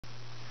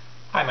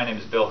Hi, my name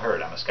is Bill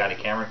Hurd. I'm a Scotty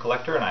Cameron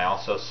collector, and I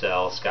also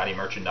sell Scotty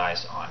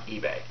merchandise on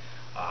eBay.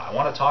 I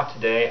want to talk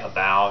today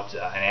about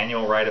an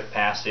annual rite of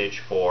passage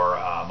for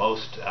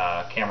most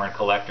Cameron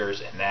collectors,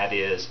 and that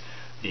is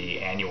the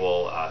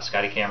annual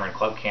Scotty Cameron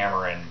Club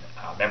Cameron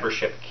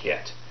membership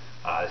kit.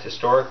 This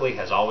historically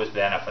has always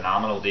been a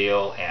phenomenal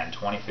deal, and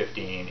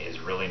 2015 is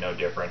really no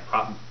different.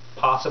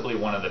 Possibly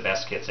one of the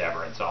best kits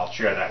ever, and so I'll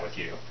share that with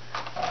you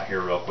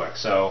here real quick.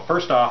 So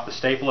first off, the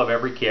staple of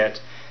every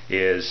kit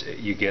is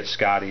you get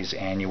Scotty's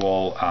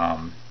annual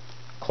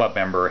club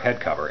member head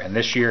cover, and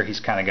this year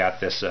he's kind of got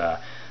this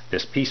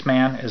this peace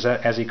man,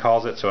 as he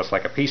calls it. So it's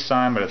like a peace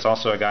sign, but it's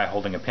also a guy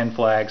holding a pin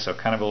flag, so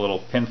kind of a little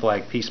pin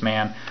flag peace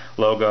man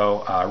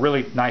logo.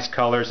 Really nice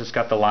colors. It's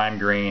got the lime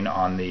green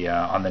on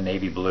the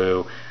navy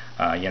blue,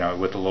 you know,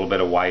 with a little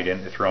bit of white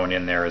thrown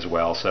in there as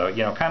well. So,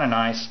 you know, kind of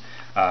nice.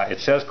 It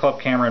says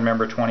Club Cameron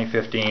Member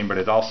 2015, but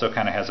it also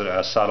kind of has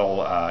a subtle,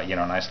 you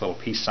know, nice little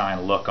peace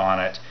sign look on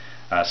it.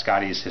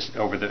 Scotty's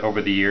over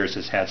the years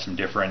has had some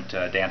different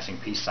dancing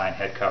peace sign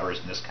head covers,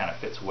 and this kind of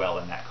fits well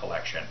in that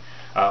collection.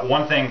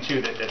 One thing too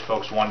that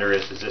folks wonder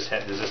is, does this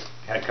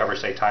head cover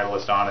say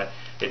Titleist on it?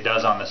 It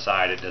does on the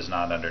side. It does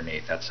not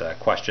underneath. That's a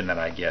question that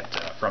I get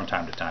from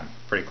time to time.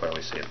 Pretty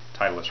clearly see it,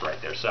 Titleist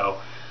right there. So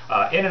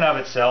in and of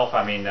itself,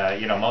 I mean,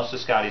 you know, most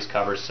of Scotty's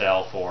covers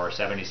sell for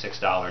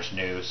 $76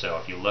 new. So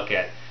if you look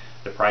at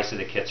the price of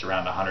the kit's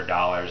around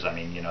 $100, I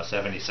mean, you know,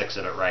 76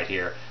 of it right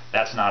here,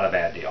 that's not a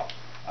bad deal.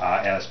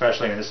 And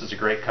especially, I mean, this is a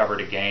great cover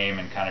to game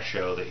and kind of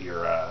show that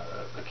you're a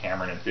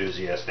Cameron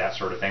enthusiast, that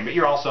sort of thing. But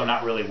you're also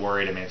not really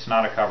worried. I mean, it's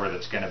not a cover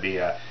that's going to be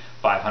a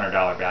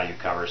 $500 value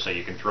cover, so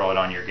you can throw it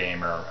on your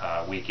gamer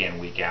week in,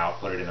 week out,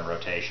 put it in the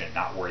rotation,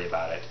 not worry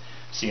about it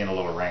seeing a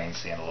little rain,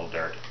 seeing a little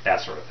dirt,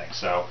 that sort of thing.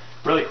 So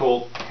really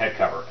cool head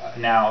cover.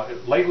 Now,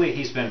 lately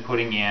he's been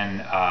putting in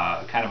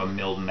kind of a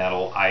milled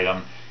metal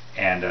item,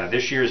 and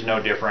this year is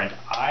no different.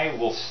 I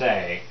will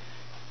say,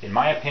 in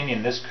my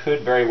opinion, this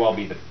could very well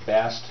be the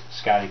best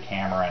Scotty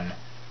Cameron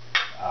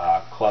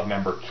club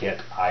member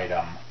kit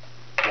item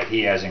that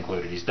he has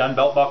included. He's done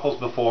belt buckles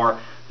before.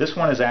 This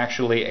one is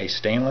actually a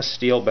stainless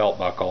steel belt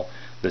buckle.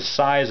 The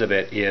size of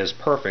it is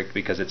perfect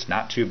because it's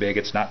not too big,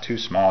 it's not too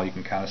small. You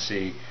can kind of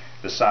see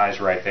the size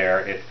right there.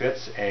 It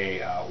fits a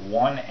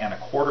 1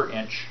 1/4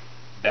 inch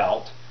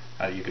belt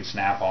that you can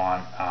snap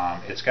on.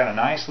 It's got a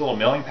nice little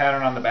milling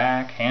pattern on the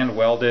back, hand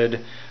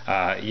welded.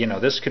 You know,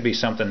 this could be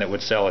something that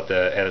would sell at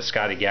a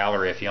Scotty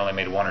gallery if you only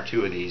made 1 or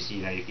 2 of these.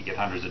 You know, you could get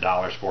hundreds of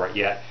dollars for it,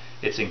 yet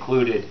it's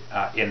included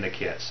in the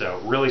kit. So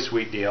really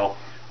sweet deal.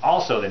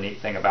 Also, the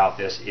neat thing about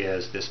this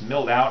is this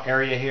milled out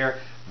area here.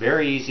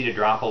 Very easy to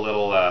drop a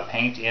little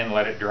paint in,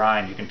 let it dry,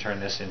 and you can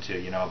turn this into,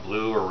 you know,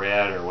 blue or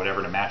red or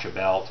whatever to match a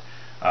belt,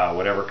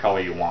 whatever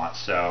color you want.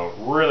 So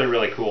really,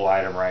 really cool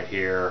item right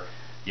here.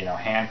 You know,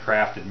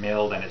 handcrafted,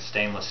 milled, and it's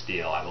stainless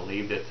steel. I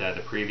believe that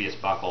the previous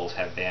buckles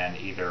have been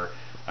either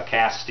a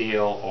cast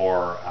steel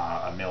or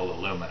a milled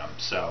aluminum.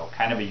 So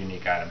kind of a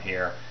unique item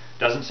here.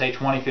 Doesn't say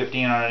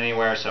 2015 on it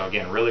anywhere, so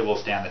again, really will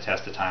stand the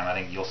test of time. I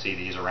think you'll see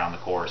these around the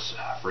course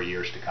for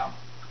years to come.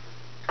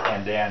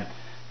 And then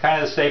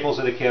kind of the staples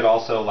of the kit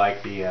also,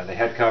 like the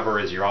head cover,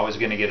 is you're always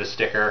going to get a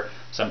sticker.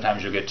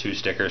 Sometimes you'll get 2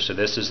 stickers. So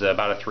this is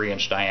about a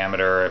 3-inch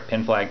diameter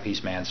pin flag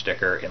piece man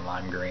sticker in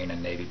lime green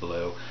and navy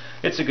blue.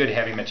 It's a good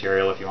heavy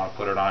material if you want to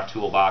put it on a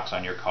toolbox,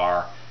 on your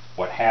car,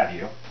 what have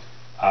you.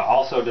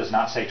 Also does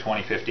not say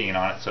 2015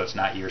 on it, so it's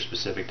not year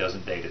specific,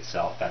 doesn't date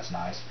itself. That's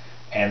nice.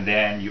 And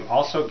then you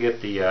also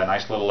get the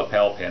nice little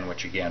lapel pin,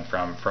 which again,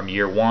 from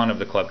year 1 of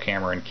the Club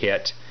Cameron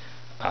kit,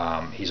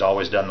 he's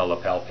always done the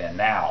lapel pin.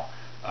 Now,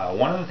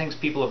 one of the things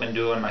people have been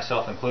doing,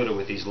 myself included,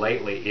 with these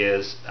lately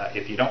is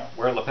if you don't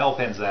wear lapel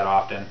pins that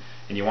often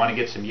and you want to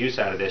get some use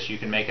out of this, you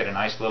can make it a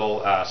nice little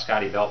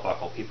Scotty belt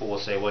buckle. People will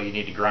say, well, you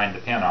need to grind the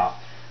pin off.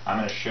 I'm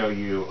going to show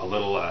you a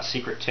little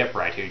secret tip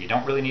right here. You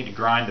don't really need to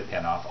grind the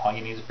pin off. All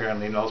you need is a pair of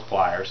those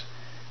pliers,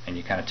 and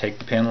you kind of take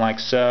the pin like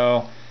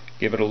so,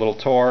 give it a little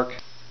torque,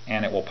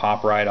 and it will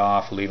pop right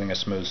off, leaving a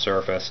smooth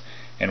surface.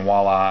 And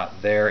voila,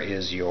 there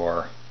is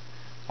your,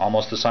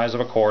 almost the size of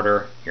a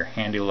quarter, your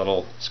handy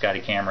little Scotty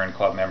Cameron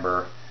club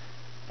member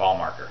ball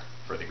marker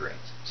for the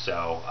greens.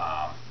 So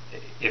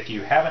if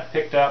you haven't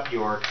picked up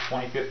your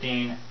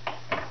 2015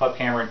 Club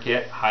Cameron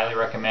kit, highly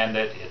recommend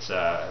it. It's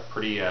a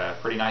pretty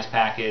nice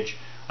package.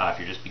 If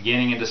you're just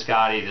beginning into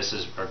Scotty, this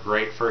is a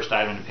great first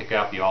item to pick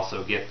up. You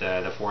also get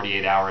the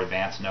 48-hour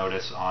advance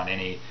notice on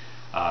any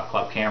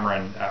Club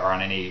Cameron or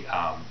on any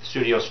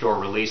studio store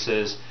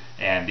releases.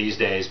 And these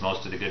days,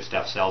 most of the good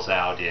stuff sells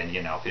out in,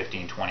 you know,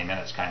 15-20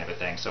 minutes kind of a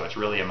thing. So it's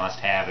really a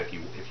must-have if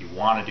you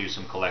want to do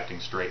some collecting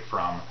straight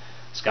from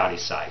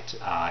Scotty's site.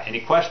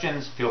 Any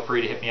questions, feel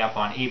free to hit me up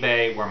on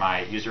eBay, where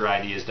my user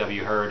ID is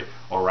WHurd,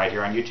 or right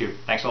here on YouTube.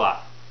 Thanks a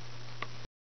lot.